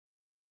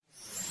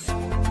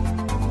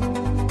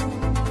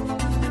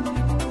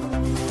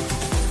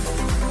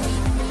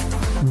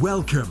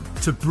Welcome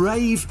to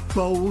Brave,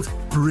 Bold,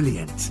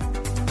 Brilliant.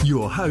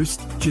 Your host,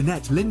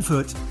 Jeanette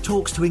Linfoot,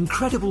 talks to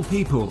incredible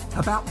people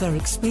about their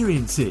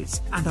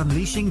experiences and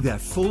unleashing their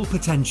full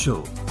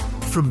potential.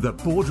 From the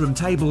boardroom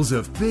tables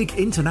of big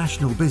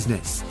international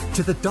business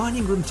to the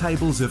dining room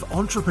tables of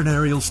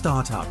entrepreneurial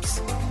startups,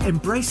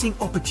 embracing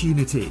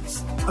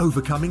opportunities,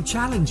 overcoming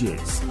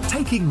challenges,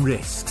 taking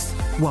risks,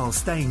 while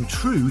staying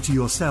true to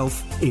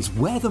yourself is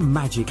where the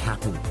magic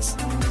happens.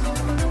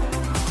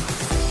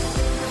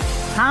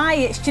 Hi,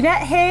 it's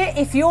Jeanette here.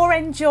 If you're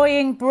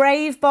enjoying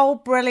Brave,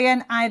 Bold,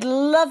 Brilliant, I'd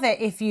love it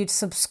if you'd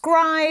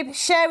subscribe,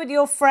 share with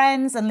your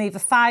friends and leave a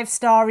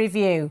 5-star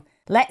review.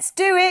 Let's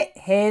do it.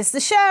 Here's the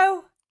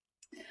show.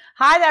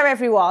 Hi there,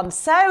 everyone.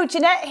 So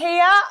Jeanette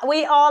here.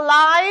 We are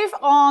live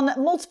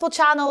on multiple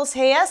channels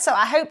here, so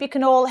I hope you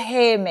can all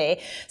hear me.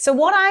 So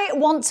what I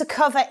want to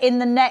cover in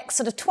the next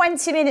sort of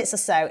 20 minutes or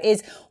so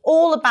is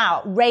all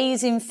about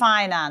raising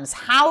finance,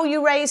 how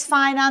you raise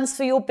finance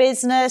for your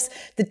business,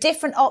 the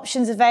different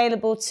options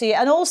available to you,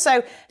 and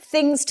also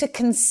things to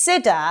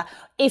consider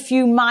if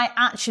you might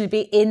actually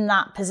be in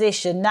that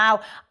position.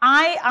 Now,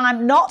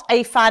 I'm not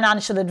a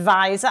financial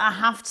advisor. I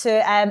have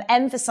to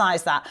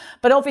emphasize that.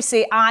 But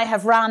obviously, I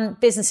have ran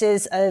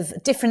businesses of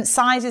different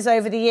sizes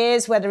over the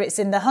years, whether it's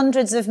in the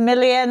hundreds of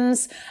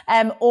millions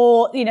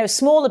or,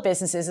 smaller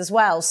businesses as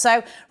well.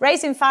 So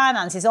raising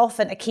finance is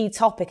often a key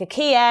topic, a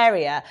key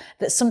area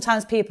that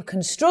sometimes people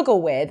can struggle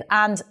with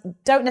and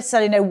don't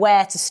necessarily know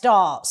where to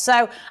start.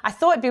 So I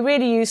thought it'd be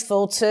really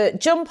useful to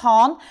jump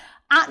on,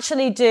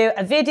 actually do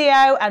a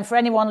video, and for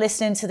anyone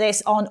listening to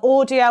this on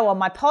audio on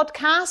my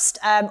podcast,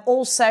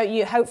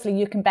 also hopefully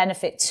you can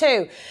benefit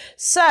too.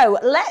 So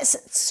let's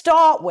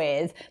start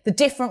with the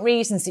different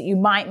reasons that you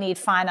might need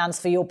finance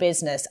for your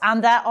business,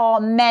 and there are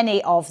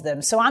many of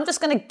them. So I'm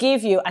just going to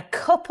give you a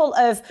couple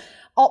of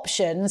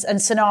options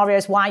and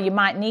scenarios why you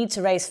might need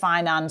to raise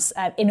finance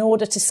in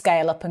order to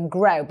scale up and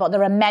grow. But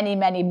there are many,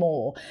 many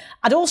more.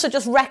 I'd also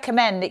just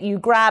recommend that you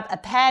grab a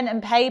pen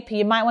and paper.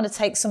 You might want to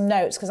take some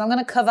notes because I'm going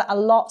to cover a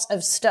lot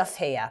of stuff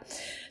here.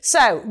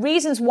 So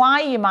reasons why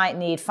you might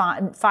need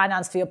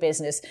finance for your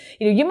business.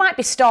 You might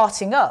be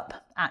starting up.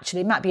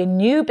 Actually, it might be a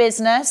new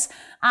business.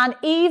 And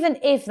even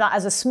if that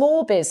is a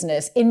small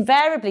business,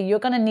 invariably, you're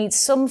going to need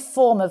some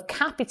form of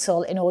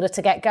capital in order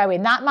to get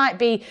going. That might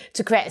be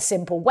to create a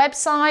simple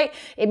website.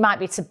 It might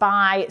be to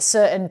buy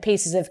certain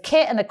pieces of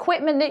kit and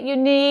equipment that you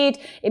need.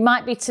 It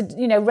might be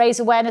to, raise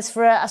awareness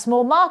for a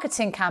small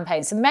marketing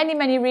campaign. So many,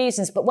 many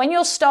reasons. But when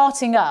you're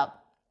starting up,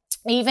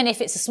 even if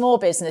it's a small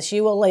business,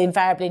 you will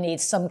invariably need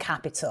some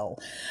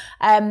capital.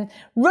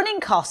 Running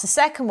costs, the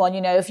second one,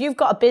 if you've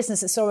got a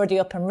business that's already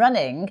up and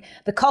running,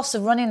 the cost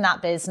of running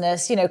that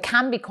business,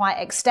 can be quite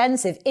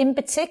extensive, in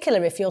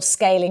particular if you're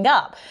scaling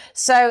up.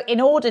 So in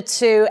order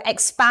to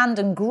expand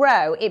and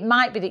grow, it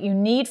might be that you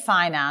need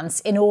finance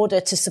in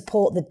order to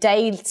support the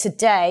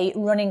day-to-day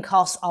running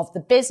costs of the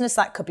business.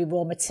 That could be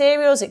raw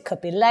materials, it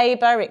could be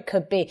labor, it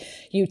could be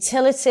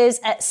utilities,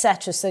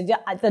 etc. So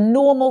the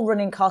normal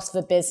running costs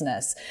of a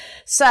business.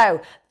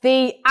 So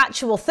the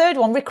actual third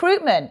one,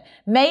 recruitment.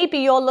 Maybe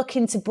you're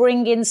looking to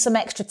bring in some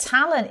extra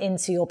talent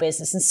into your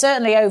business. And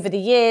certainly over the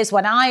years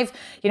when I've,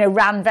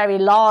 ran very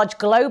large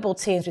global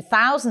teams with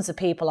thousands of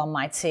people on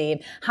my team,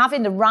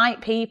 having the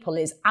right people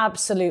is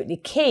absolutely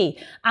key.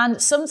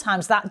 And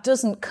sometimes that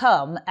doesn't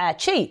come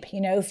cheap.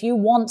 If you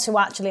want to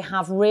actually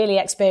have really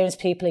experienced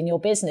people in your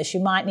business, you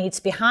might need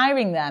to be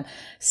hiring them.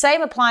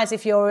 Same applies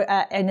if you're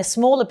in a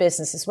smaller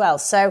business as well.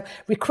 So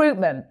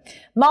recruitment,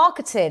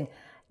 marketing.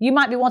 You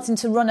might be wanting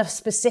to run a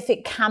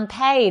specific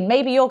campaign.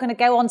 Maybe you're going to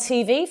go on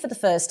TV for the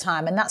first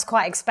time, and that's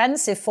quite an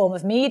expensive form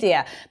of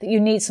media that you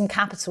need some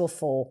capital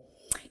for.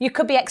 You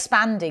could be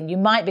expanding. You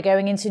might be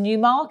going into new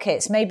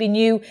markets, maybe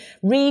new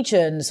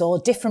regions or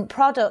different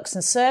products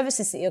and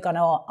services that you're going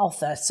to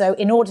offer. So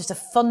in order to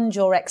fund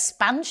your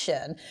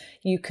expansion,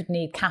 you could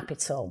need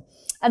capital.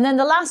 And then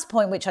the last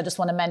point, which I just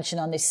want to mention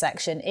on this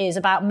section, is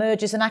about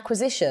mergers and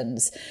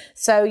acquisitions.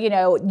 So,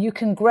 you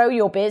can grow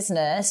your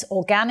business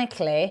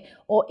organically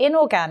or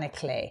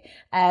inorganically.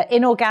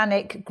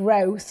 Inorganic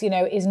growth,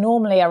 is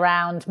normally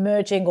around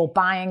merging or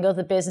buying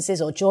other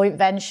businesses or joint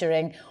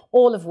venturing,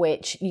 all of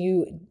which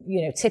you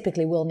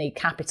typically will need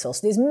capital.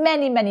 So there's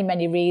many, many,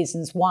 many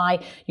reasons why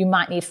you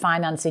might need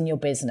finance in your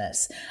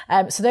business.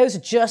 So those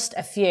are just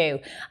a few.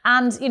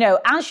 And,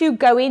 as you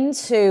go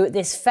into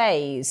this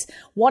phase,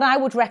 what I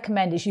would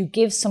recommend is you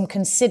give some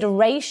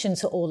consideration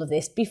to all of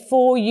this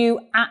before you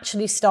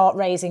actually start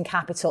raising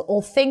capital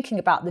or thinking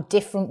about the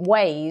different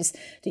ways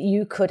that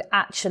you could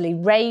actually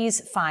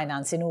raise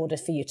finance in order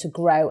for you to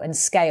grow and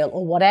scale,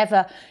 or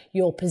whatever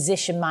your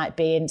position might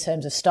be in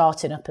terms of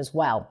starting up as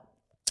well.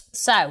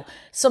 So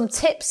some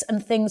tips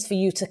and things for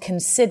you to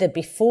consider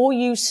before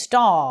you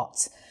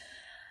start.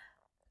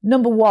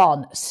 Number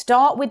one,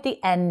 start with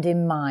the end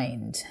in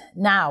mind.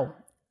 Now,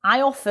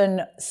 I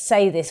often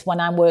say this when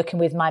I'm working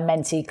with my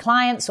mentee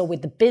clients or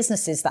with the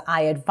businesses that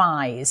I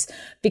advise,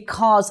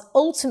 because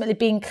ultimately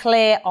being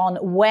clear on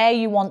where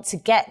you want to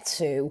get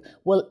to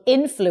will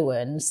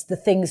influence the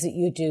things that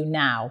you do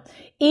now,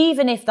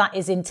 even if that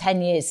is in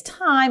 10 years'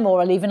 time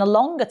or even a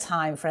longer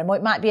time frame, or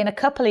it might be in a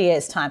couple of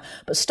years' time.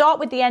 But start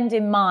with the end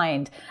in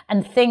mind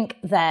and think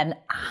then,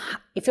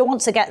 if you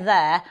want to get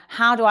there,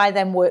 how do I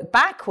then work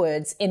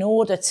backwards in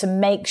order to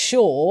make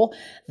sure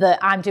that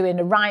I'm doing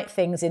the right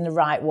things in the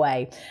right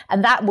way?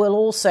 And that will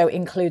also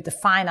include the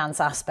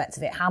finance aspect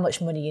of it, how much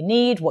money you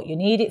need, what you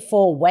need it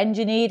for, when do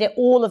you need it,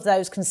 all of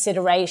those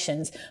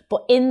considerations,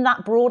 but in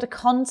that broader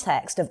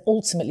context of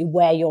ultimately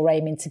where you're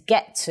aiming to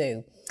get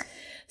to.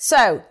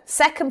 So,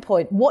 second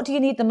point, what do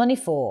you need the money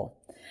for?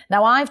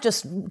 Now, I've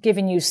just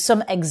given you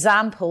some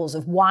examples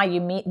of why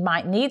you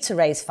might need to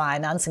raise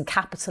finance and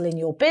capital in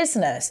your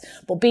business,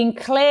 but being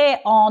clear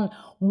on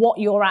what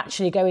you're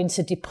actually going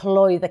to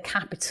deploy the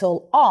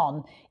capital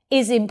on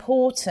is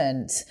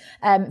important.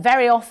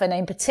 Very often,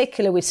 in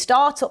particular with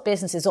startup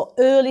businesses or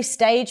early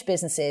stage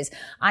businesses,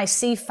 I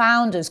see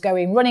founders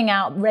running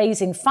out,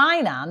 raising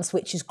finance,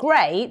 which is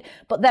great,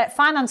 but that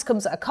finance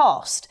comes at a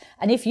cost.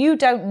 And if you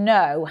don't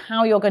know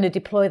how you're going to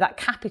deploy that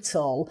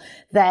capital,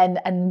 then,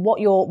 and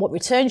what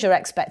returns you're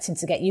expecting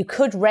to get, you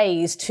could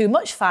raise too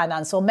much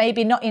finance or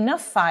maybe not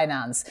enough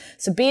finance.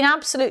 So being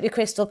absolutely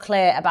crystal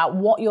clear about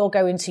what you're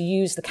going to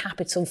use the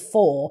capital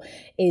for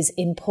is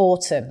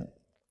important.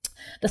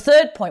 The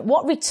third point,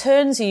 what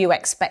returns are you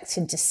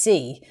expecting to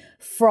see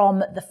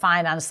from the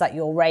finance that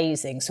you're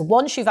raising? So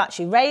once you've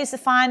actually raised the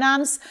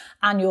finance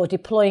and you're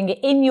deploying it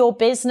in your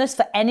business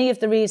for any of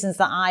the reasons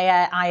that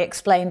I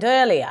explained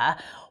earlier,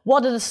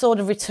 what are the sort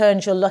of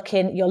returns you're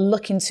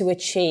looking to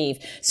achieve?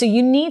 So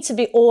you need to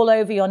be all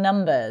over your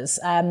numbers.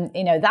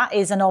 That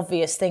is an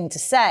obvious thing to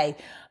say.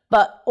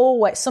 But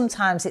always,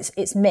 sometimes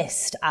it's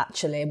missed,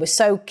 actually. We're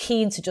so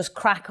keen to just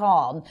crack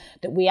on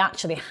that we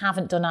actually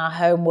haven't done our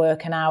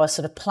homework and our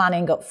sort of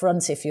planning up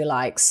front, if you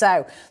like.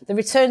 So the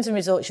returns and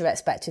results you're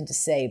expecting to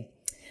see.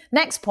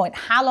 Next point,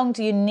 how long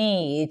do you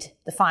need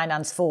the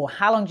finance for?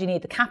 How long do you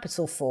need the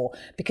capital for?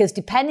 Because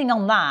depending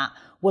on that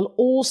will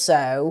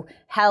also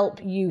help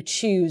you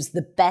choose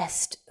the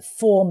best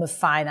form of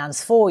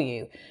finance for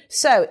you.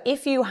 So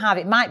if you have,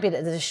 it might be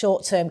that there's a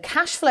short-term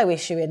cash flow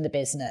issue in the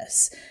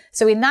business.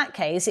 So in that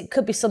case, it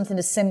could be something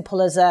as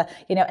simple as an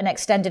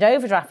extended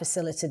overdraft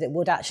facility that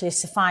would actually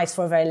suffice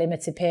for a very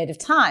limited period of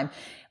time.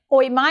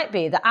 Or it might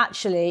be that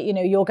actually,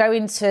 you're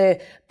going to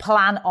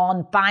plan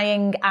on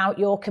buying out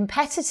your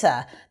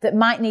competitor that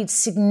might need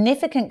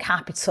significant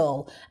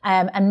capital,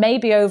 and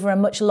maybe over a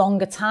much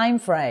longer time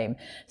frame.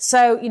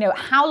 So,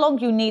 how long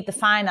you need the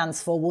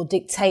finance for will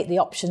dictate the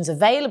options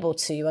available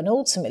to you and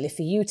ultimately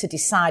for you to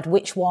decide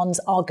which ones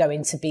are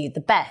going to be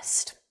the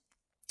best.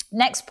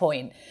 Next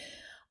point.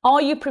 Are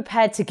you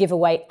prepared to give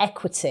away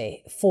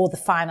equity for the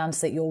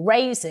finance that you're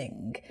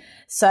raising?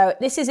 So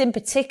this is in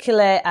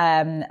particular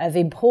of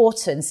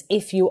importance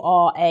if you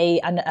are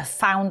a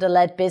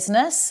founder-led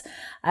business,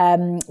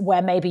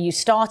 where maybe you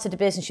started a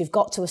business, you've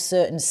got to a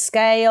certain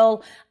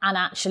scale, and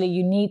actually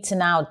you need to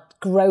now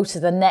grow to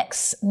the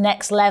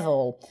next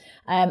level.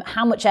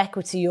 How much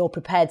equity you're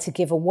prepared to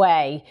give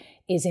away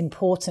is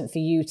important for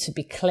you to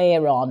be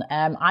clear on.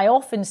 I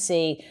often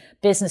see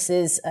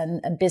businesses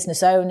and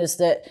business owners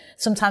that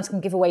sometimes can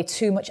give away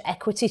too much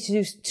equity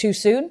too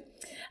soon.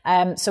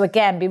 So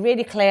again, be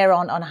really clear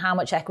on how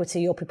much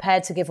equity you're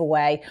prepared to give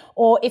away,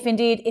 or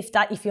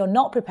if you're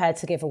not prepared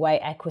to give away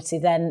equity,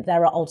 then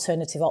there are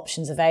alternative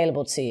options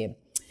available to you.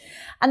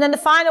 And then the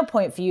final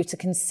point for you to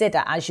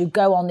consider as you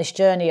go on this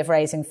journey of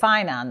raising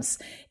finance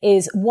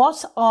is,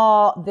 what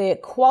are the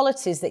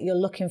qualities that you're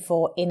looking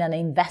for in an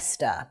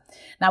investor?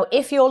 Now,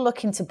 if you're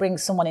looking to bring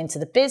someone into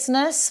the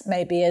business,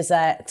 maybe as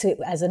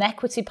an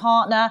equity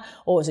partner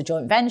or as a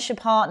joint venture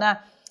partner,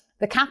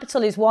 the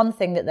capital is one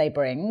thing that they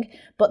bring,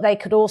 but they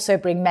could also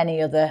bring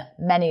many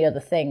other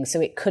things. So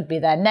it could be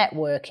their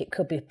network, it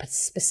could be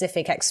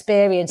specific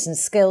experience and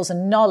skills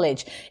and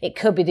knowledge. It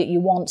could be that you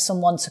want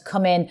someone to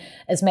come in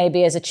as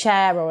maybe as a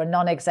chair or a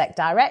non-exec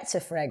director,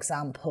 for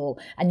example,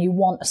 and you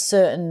want a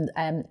certain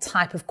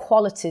type of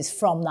qualities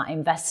from that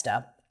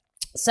investor.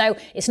 So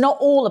it's not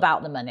all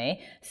about the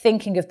money.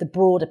 Thinking of the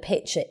broader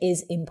picture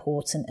is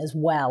important as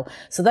well.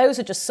 So those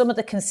are just some of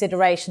the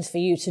considerations for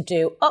you to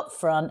do up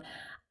front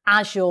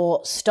as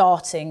you're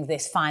starting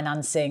this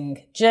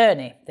financing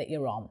journey that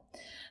you're on.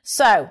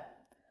 So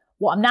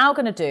what I'm now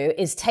going to do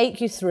is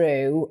take you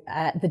through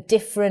the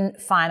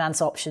different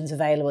finance options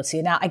available to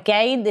you. Now,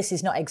 again, this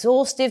is not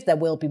exhaustive. There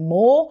will be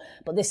more,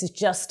 but this is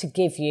just to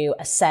give you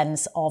a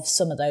sense of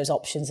some of those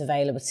options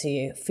available to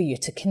you for you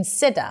to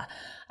consider.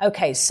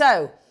 Okay,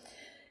 so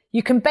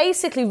you can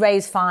basically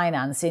raise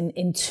finance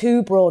in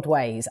two broad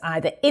ways,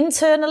 either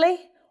internally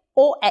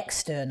or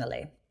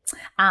externally.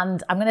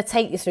 And I'm going to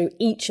take you through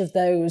each of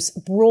those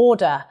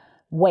broader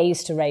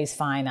ways to raise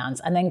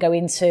finance and then go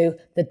into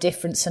the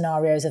different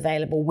scenarios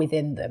available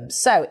within them.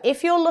 So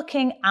if you're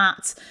looking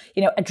at,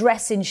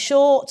 addressing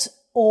short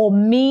or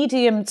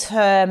medium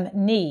term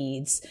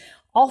needs,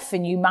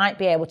 Often you might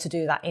be able to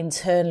do that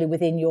internally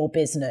within your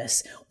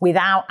business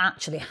without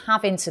actually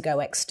having to go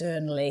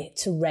externally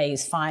to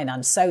raise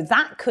finance. So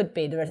that could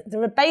be,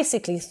 there are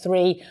basically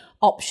three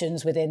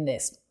options within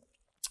this.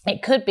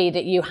 It could be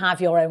that you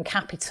have your own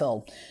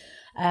capital.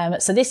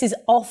 So this is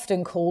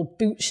often called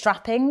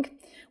bootstrapping,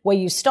 where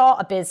you start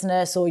a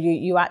business or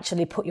you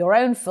actually put your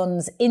own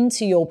funds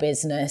into your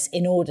business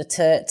in order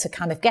to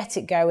kind of get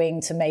it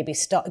going, to maybe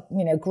start,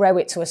 grow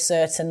it to a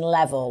certain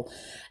level.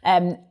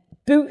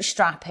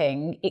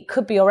 Bootstrapping, it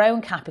could be your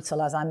own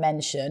capital, as I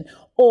mentioned,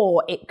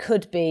 or it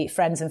could be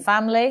friends and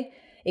family.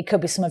 It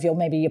could be some of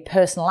maybe your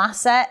personal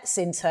assets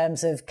in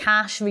terms of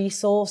cash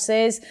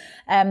resources,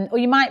 or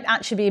you might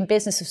actually be in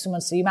business with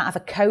someone, so you might have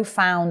a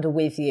co-founder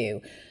with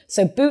you.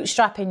 So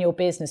bootstrapping your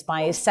business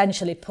by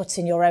essentially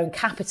putting your own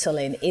capital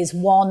in is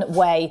one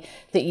way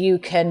that you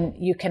can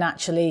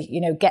actually,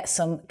 get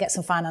some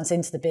finance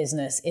into the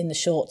business in the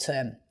short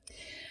term.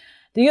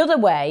 The other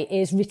way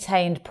is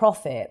retained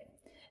profit.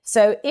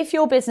 So if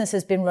your business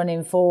has been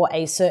running for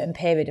a certain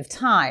period of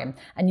time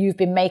and you've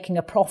been making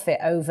a profit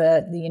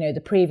over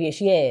the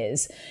previous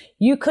years,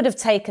 you could have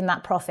taken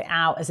that profit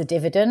out as a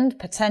dividend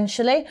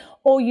potentially,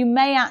 or you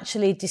may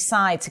actually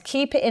decide to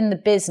keep it in the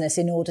business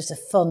in order to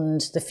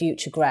fund the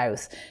future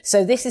growth.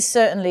 So this is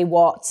certainly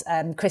what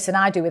Chris and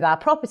I do with our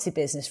property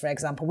business, for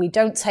example. We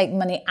don't take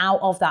money out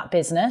of that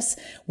business.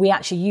 We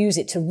actually use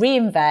it to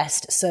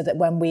reinvest so that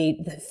when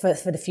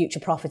for the future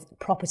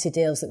property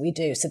deals that we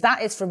do. So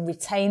that is from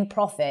retained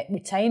profit,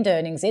 retained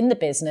earnings in the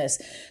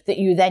business that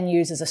you then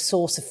use as a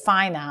source of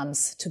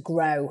finance to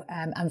grow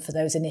and for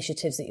those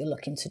initiatives that you're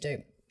looking to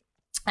do.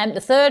 And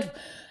the third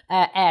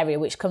area,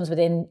 which comes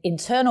within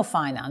internal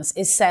finance,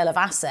 is sale of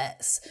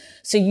assets.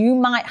 So you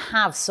might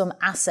have some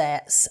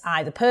assets,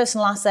 either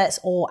personal assets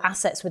or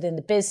assets within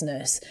the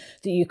business,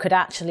 that you could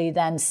actually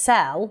then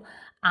sell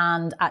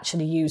and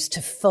actually use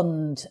to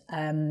fund,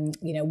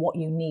 what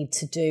you need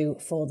to do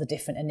for the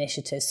different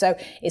initiatives. So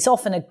it's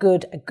often a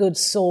good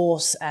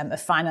source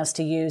of finance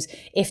to use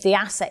if the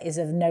asset is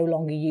of no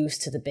longer use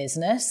to the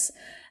business.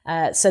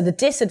 So the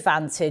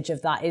disadvantage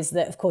of that is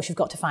that, of course, you've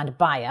got to find a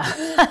buyer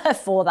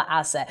for that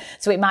asset.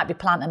 So it might be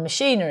plant and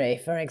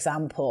machinery, for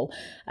example,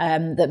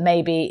 that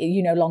maybe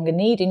you no longer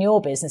need in your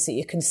business that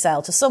you can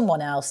sell to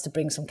someone else to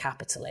bring some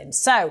capital in.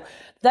 So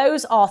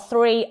those are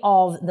three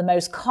of the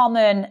most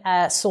common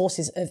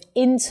sources of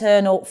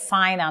internal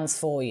finance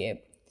for you.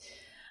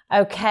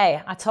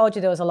 Okay, I told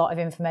you there was a lot of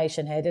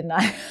information here, didn't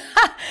I?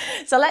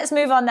 So let's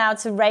move on now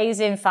to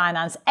raising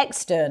finance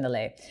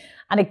externally.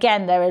 And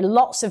again, there are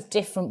lots of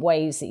different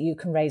ways that you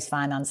can raise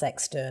finance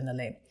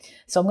externally.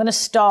 So I'm going to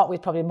start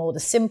with probably more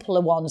the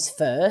simpler ones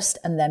first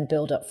and then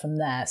build up from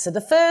there. So the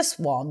first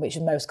one, which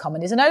is most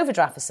common, is an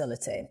overdraft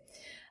facility.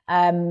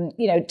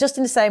 Just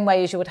in the same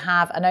way as you would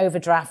have an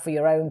overdraft for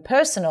your own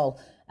personal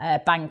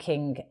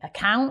banking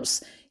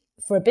accounts,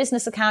 for a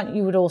business account,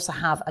 you would also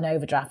have an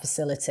overdraft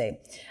facility.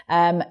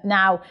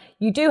 Now,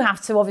 you do have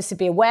to obviously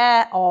be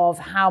aware of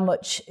how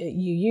much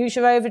you use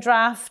your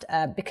overdraft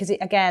because,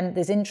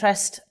 there's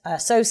interest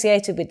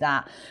associated with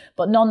that.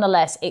 But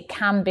nonetheless, it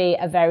can be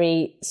a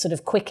very sort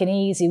of quick and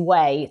easy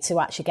way to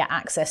actually get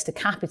access to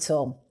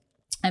capital.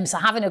 So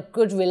having a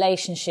good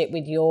relationship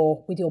with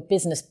your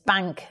business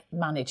bank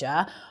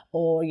manager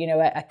or,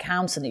 an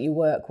accountant that you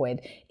work with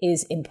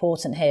is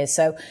important here.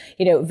 So,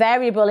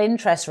 variable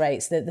interest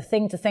rates, the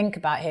thing to think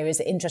about here is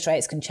that interest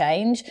rates can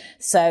change.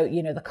 So,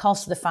 the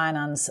cost of the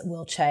finance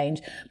will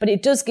change, but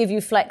it does give you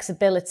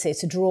flexibility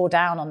to draw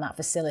down on that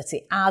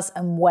facility as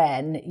and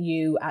when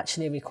you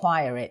actually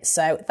require it.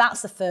 So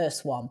that's the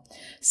first one.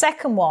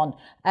 Second one,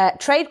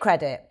 trade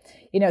credit.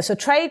 So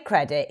trade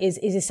credit is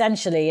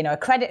essentially, a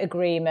credit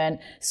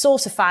agreement,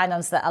 source of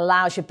finance that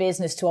allows your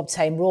business to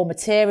obtain raw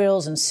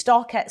materials and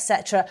stock,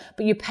 etc.,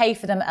 but you pay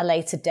for them at a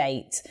later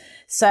date.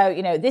 So,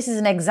 this is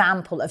an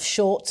example of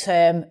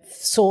short-term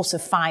source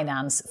of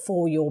finance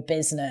for your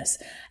business.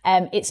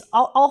 It's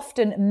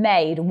often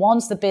made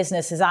once the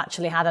business has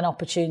actually had an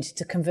opportunity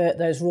to convert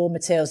those raw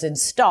materials in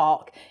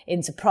stock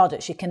into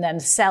products. You can then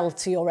sell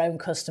to your own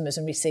customers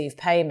and receive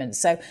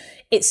payments. So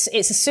it's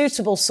a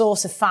suitable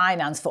source of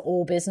finance for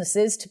all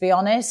businesses, to be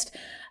honest.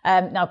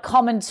 Now,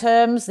 common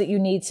terms that you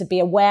need to be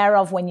aware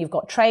of when you've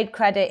got trade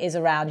credit is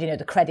around,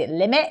 the credit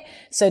limit.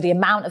 So the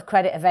amount of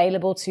credit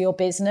available to your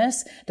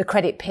business, the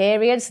credit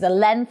periods, the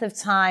length of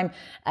time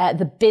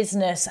the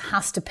business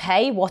has to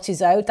pay what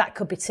is owed. That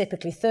could be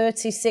typically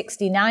 30,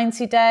 60,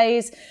 90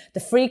 days,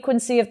 the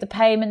frequency of the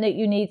payment that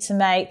you need to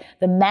make,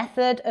 the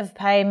method of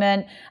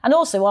payment, and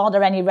also are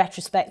there any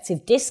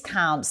retrospective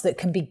discounts that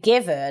can be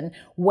given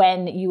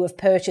when you have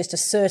purchased a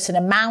certain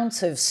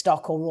amount of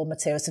stock or raw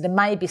materials. So there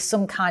may be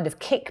some kind of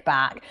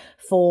kickback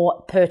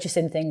for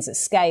purchasing things at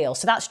scale.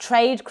 So that's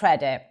trade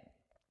credit.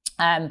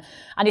 And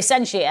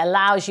essentially it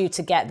allows you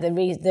to get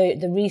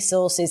the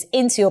resources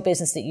into your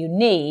business that you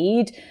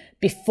need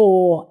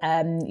before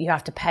you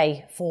have to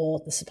pay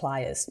for the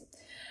suppliers.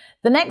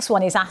 The next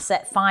one is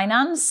asset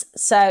finance.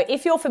 So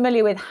if you're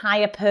familiar with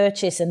hire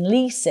purchase and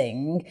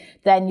leasing,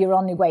 then you're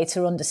on your way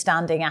to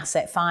understanding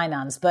asset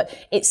finance. But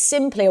it's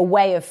simply a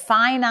way of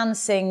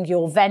financing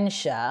your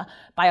venture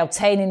by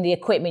obtaining the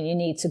equipment you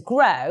need to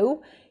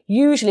grow,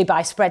 usually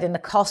by spreading the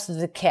cost of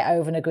the kit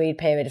over an agreed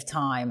period of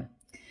time.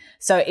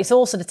 So it's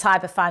also the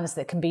type of finance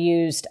that can be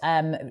used,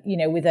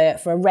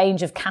 for a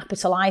range of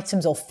capital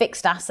items or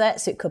fixed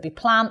assets. It could be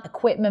plant,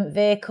 equipment,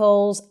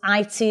 vehicles,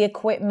 IT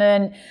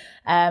equipment,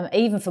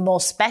 even for more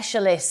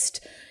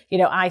specialist,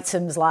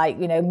 items like,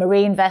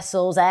 marine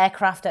vessels,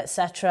 aircraft,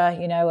 etc.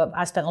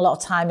 I spent a lot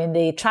of time in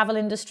the travel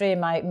industry in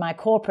my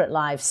corporate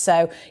life.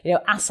 So,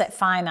 asset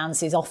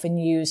finance is often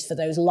used for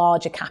those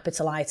larger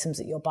capital items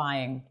that you're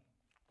buying.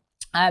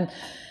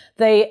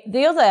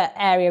 The other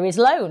area is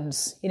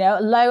loans.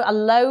 A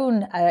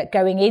loan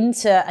going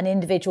into an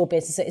individual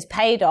business that is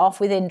paid off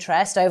with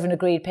interest over an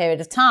agreed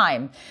period of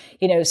time.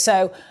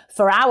 So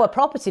for our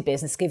property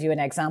business, to give you an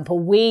example,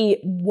 we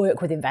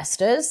work with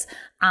investors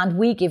and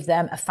we give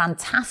them a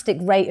fantastic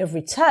rate of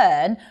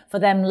return for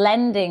them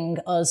lending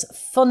us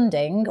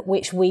funding,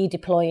 which we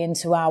deploy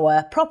into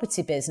our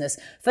property business.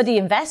 For the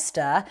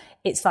investor,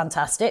 it's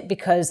fantastic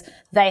because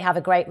they have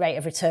a great rate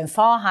of return,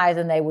 far higher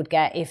than they would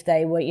get if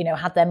they were,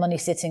 had their money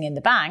sitting in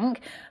the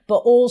bank. But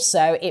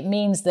also it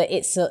means that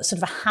it's a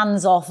sort of a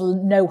hands-off,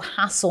 no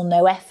hassle,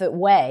 no effort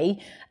way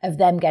of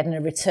them getting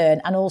a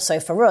return. And also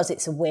for us,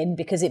 it's a win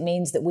because it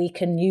means that we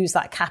can use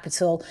that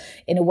capital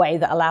in a way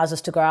that allows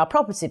us to grow our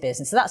property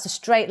business. So that's a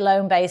straight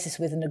loan basis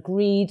with an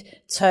agreed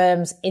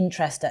terms,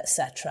 interest,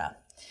 etc.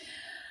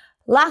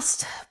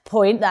 Last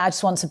point that I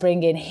just want to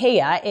bring in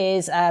here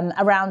is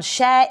around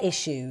share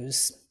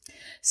issues.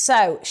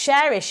 So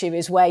share issue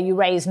is where you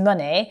raise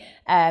money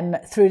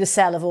through the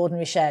sale of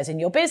ordinary shares in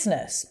your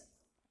business.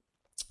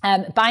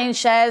 Buying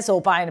shares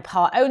or buying a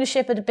part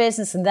ownership of the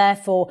business and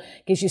therefore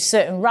gives you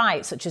certain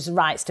rights, such as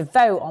rights to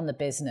vote on the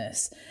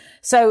business.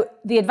 So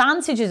the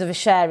advantages of a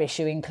share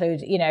issue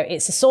include,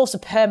 it's a source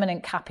of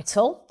permanent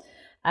capital.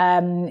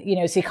 So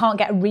you can't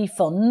get a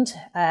refund.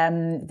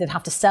 They'd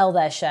have to sell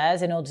their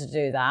shares in order to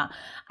do that.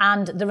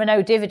 And there are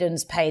no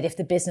dividends paid if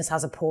the business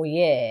has a poor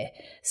year.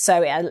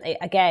 So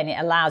it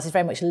allows, it's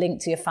very much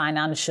linked to your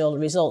financial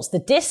results. The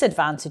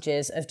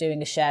disadvantages of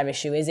doing a share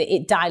issue is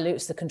it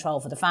dilutes the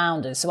control for the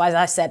founders. So as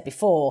I said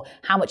before,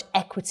 how much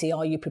equity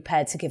are you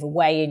prepared to give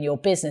away in your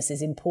business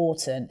is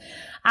important.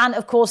 And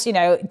of course,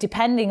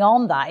 depending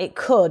on that, it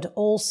could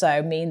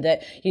also mean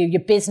that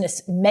your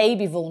business may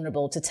be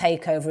vulnerable to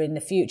takeover in the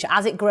future.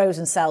 As it grows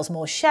and sells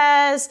more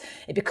shares,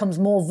 it becomes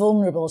more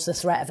vulnerable to the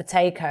threat of a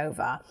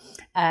takeover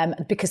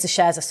because the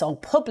shares are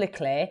sold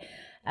publicly.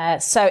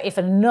 So if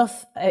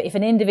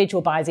an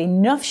individual buys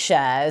enough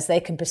shares, they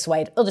can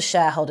persuade other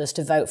shareholders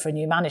to vote for a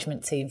new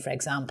management team, for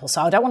example.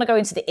 So I don't want to go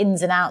into the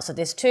ins and outs of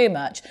this too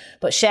much,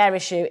 but share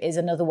issue is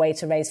another way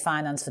to raise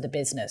finance for the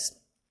business.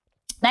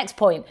 Next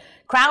point,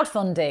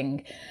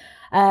 crowdfunding.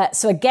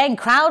 So again,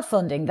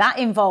 crowdfunding, that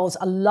involves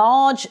a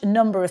large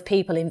number of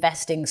people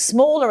investing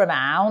smaller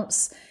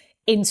amounts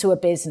into a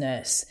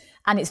business.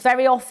 And it's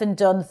very often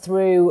done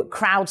through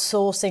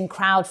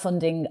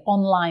crowdfunding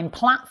online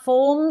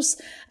platforms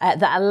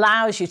that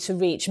allows you to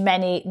reach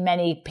many,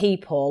 many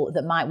people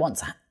that might want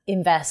to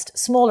invest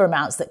smaller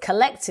amounts that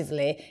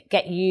collectively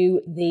get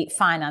you the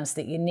finance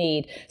that you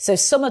need. So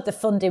some of the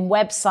funding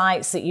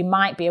websites that you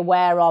might be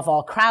aware of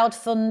are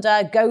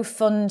Crowdfunder,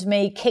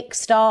 GoFundMe,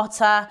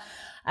 Kickstarter.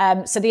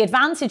 So the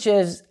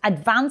advantages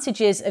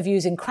of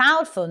using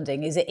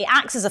crowdfunding is it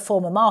acts as a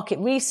form of market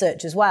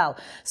research as well.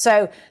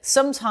 So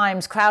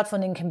sometimes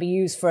crowdfunding can be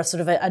used for a sort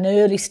of an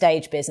early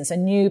stage business, a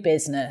new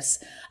business,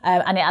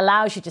 and it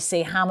allows you to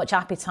see how much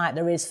appetite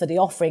there is for the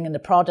offering and the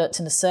product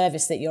and the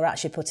service that you're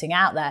actually putting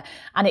out there.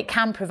 And it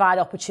can provide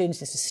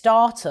opportunities for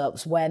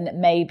startups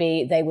when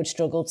maybe they would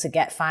struggle to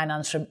get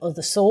finance from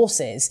other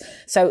sources.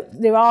 So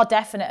there are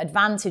definite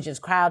advantages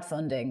of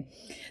crowdfunding.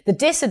 The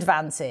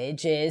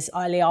disadvantage is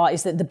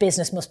that the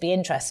business must be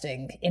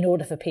interesting in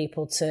order for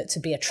people to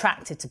be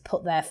attracted to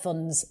put their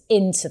funds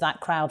into that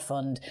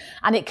crowdfund.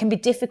 And it can be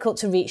difficult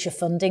to reach your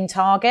funding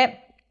target.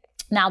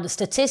 Now, the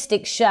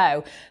statistics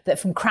show that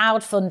from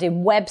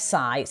crowdfunding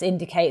websites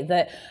indicate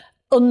that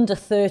under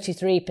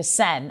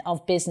 33%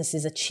 of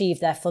businesses achieve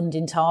their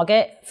funding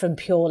target from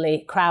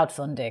purely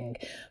crowdfunding.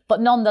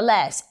 But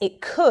nonetheless, it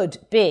could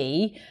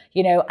be,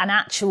 an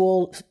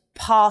actual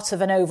part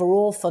of an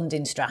overall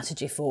funding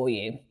strategy for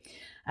you.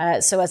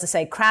 So as I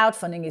say,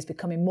 crowdfunding is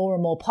becoming more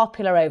and more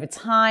popular over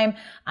time.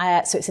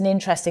 So it's an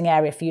interesting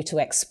area for you to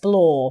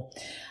explore.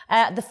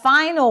 The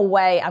final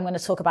way I'm going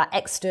to talk about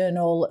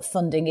external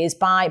funding is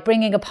by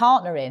bringing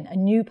a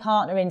new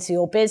partner into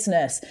your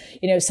business.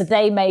 So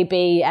they may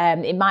be,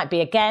 it might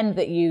be again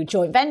that you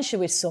joint venture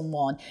with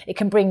someone. It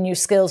can bring new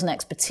skills and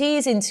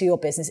expertise into your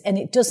business, and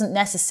it doesn't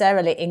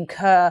necessarily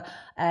incur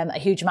a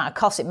huge amount of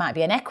cost. It might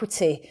be an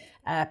equity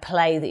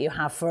play that you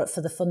have for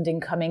the funding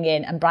coming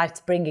in and by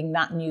bringing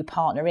that new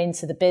partner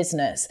into the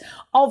business.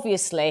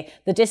 Obviously,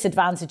 the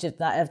disadvantage of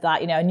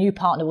that, a new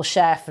partner will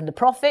share from the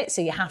profit,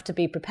 so you have to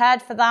be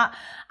prepared for that.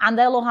 And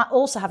they'll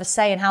also have a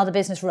say in how the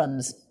business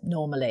runs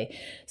normally.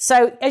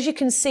 So as you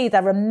can see,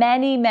 there are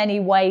many, many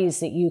ways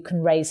that you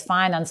can raise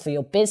finance for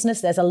your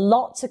business. There's a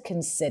lot to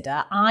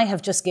consider. I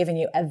have just given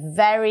you a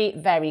very,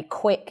 very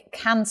quick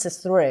canter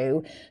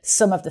through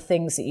some of the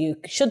things that you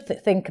should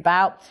think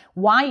about,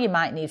 why you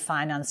might need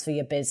finance for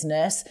your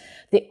business,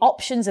 the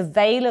options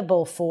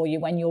available for you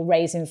when you're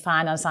raising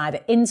finance either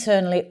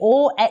internally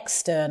or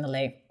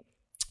externally.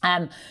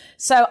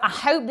 So I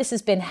hope this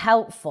has been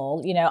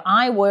helpful.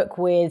 I work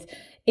with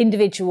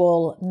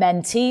individual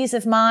mentees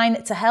of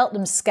mine to help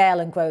them scale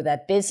and grow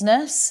their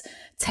business,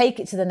 take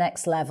it to the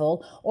next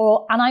level.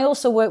 And I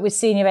also work with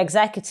senior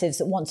executives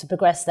that want to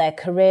progress their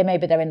career.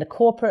 Maybe they're in the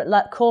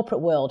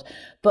corporate world,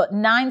 but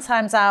 9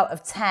 times out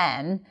of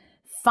 10,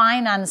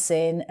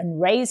 financing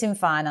and raising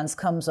finance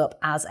comes up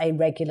as a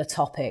regular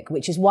topic,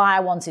 which is why I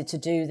wanted to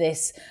do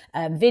this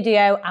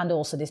video and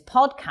also this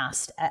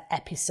podcast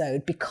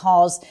episode,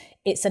 because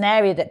it's an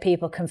area that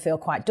people can feel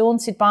quite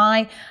daunted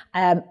by.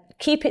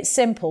 Keep it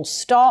simple.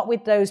 Start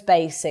with those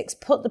basics,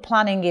 put the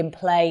planning in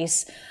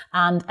place,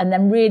 and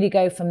then really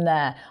go from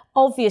there.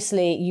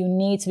 Obviously, you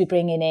need to be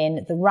bringing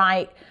in the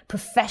right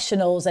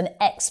professionals and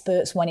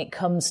experts when it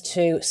comes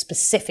to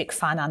specific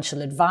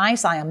financial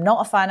advice. I am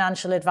not a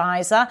financial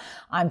advisor.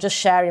 I'm just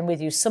sharing with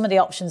you some of the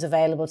options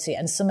available to you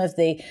and some of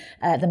the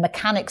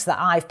mechanics that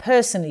I've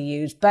personally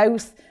used,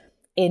 both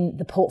in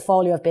the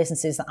portfolio of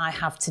businesses that I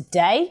have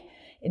today,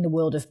 in the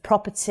world of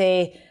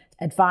property,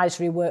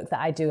 advisory work that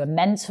I do and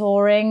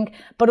mentoring,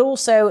 but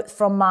also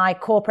from my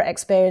corporate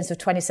experience of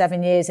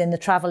 27 years in the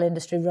travel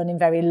industry, running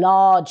very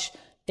large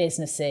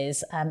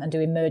businesses and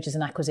doing mergers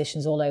and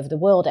acquisitions all over the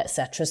world,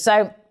 etc.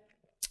 So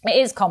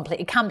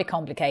it can be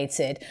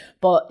complicated,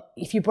 but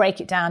if you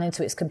break it down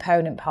into its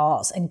component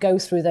parts and go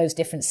through those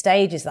different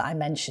stages that I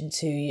mentioned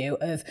to you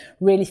of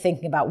really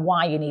thinking about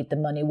why you need the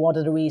money, what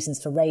are the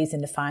reasons for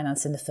raising the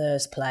finance in the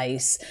first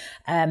place,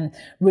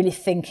 really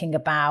thinking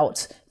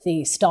about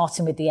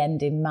starting with the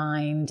end in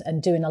mind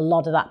and doing a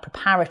lot of that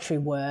preparatory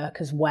work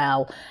as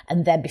well.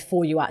 And then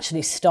before you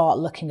actually start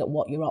looking at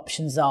what your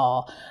options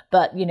are.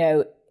 But,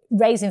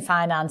 raising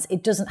finance,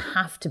 it doesn't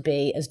have to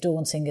be as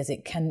daunting as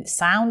it can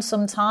sound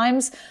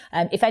sometimes.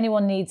 If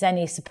anyone needs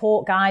any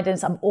support,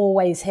 guidance, I'm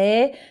always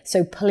here.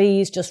 So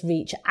please just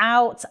reach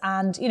out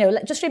and,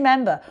 just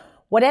remember,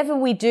 whatever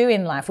we do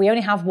in life, we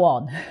only have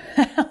one.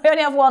 We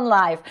only have one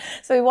life.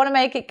 So we want to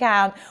make it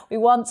count. We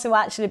want to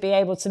actually be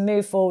able to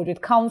move forward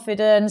with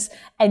confidence,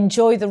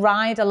 enjoy the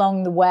ride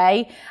along the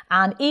way.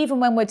 And even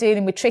when we're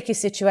dealing with tricky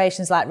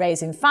situations like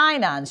raising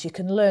finance, you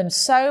can learn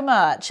so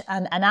much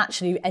and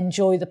actually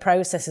enjoy the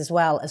process as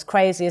well, as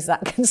crazy as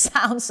that can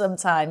sound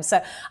sometimes.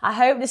 So I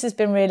hope this has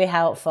been really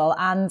helpful.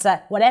 And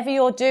whatever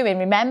you're doing,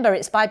 remember,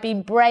 it's by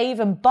being brave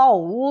and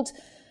bold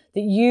that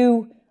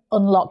you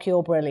unlock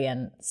your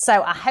brilliance.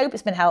 So I hope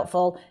it's been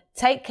helpful.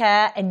 Take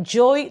care.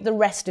 Enjoy the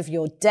rest of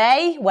your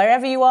day,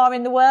 wherever you are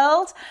in the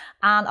world.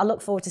 And I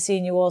look forward to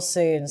seeing you all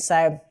soon.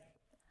 So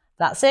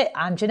that's it.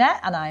 I'm Jeanette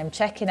and I am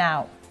checking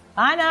out.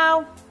 Bye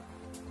now.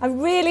 I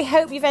really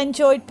hope you've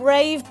enjoyed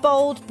Brave,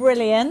 Bold,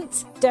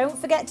 Brilliant. Don't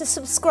forget to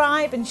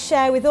subscribe and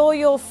share with all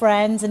your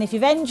friends. And if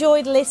you've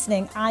enjoyed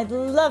listening, I'd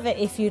love it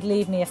if you'd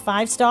leave me a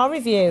 5-star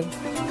review.